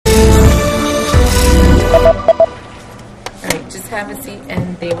have a seat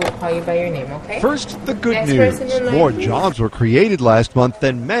and they will call you by your name, okay? First, the good Next news. person in line, More please. jobs were created last month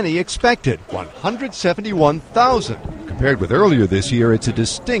than many expected, 171,000. Compared with earlier this year, it's a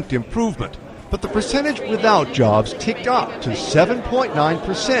distinct improvement. But the percentage without jobs ticked up to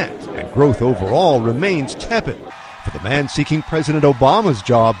 7.9%, and growth overall remains tepid. For the man seeking President Obama's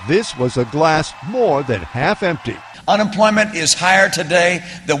job, this was a glass more than half empty. Unemployment is higher today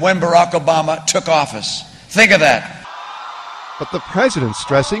than when Barack Obama took office. Think of that. But the president's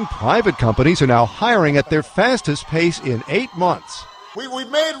stressing private companies are now hiring at their fastest pace in 8 months. We've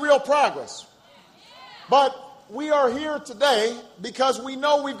made real progress, but we are here today because we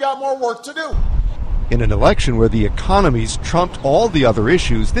know we've got more work to do. In an election where the economy's trumped all the other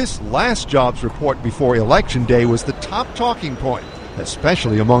issues, this last jobs report before Election Day was the top talking point,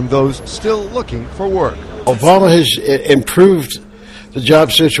 especially among those still looking for work. Obama has improved the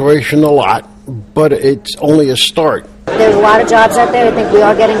job situation a lot, but it's only a start. There's a lot of jobs out there. I think we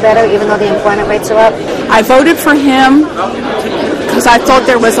are getting better, even though the employment rates are up. I voted for him because I thought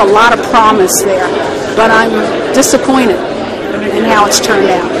there was a lot of promise there, but I'm disappointed in how it's turned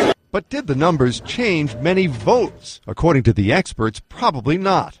out. But did the numbers change many votes? According to the experts, probably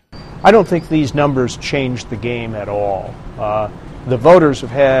not. I don't think these numbers changed the game at all. The voters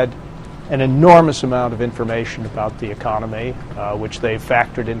have had an enormous amount of information about the economy, which they've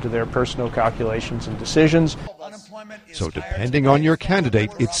factored into their personal calculations and decisions. So depending on your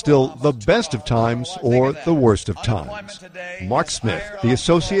candidate, it's still the best of times or the worst of times. Mark Smith, The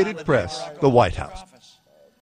Associated Press, the White House.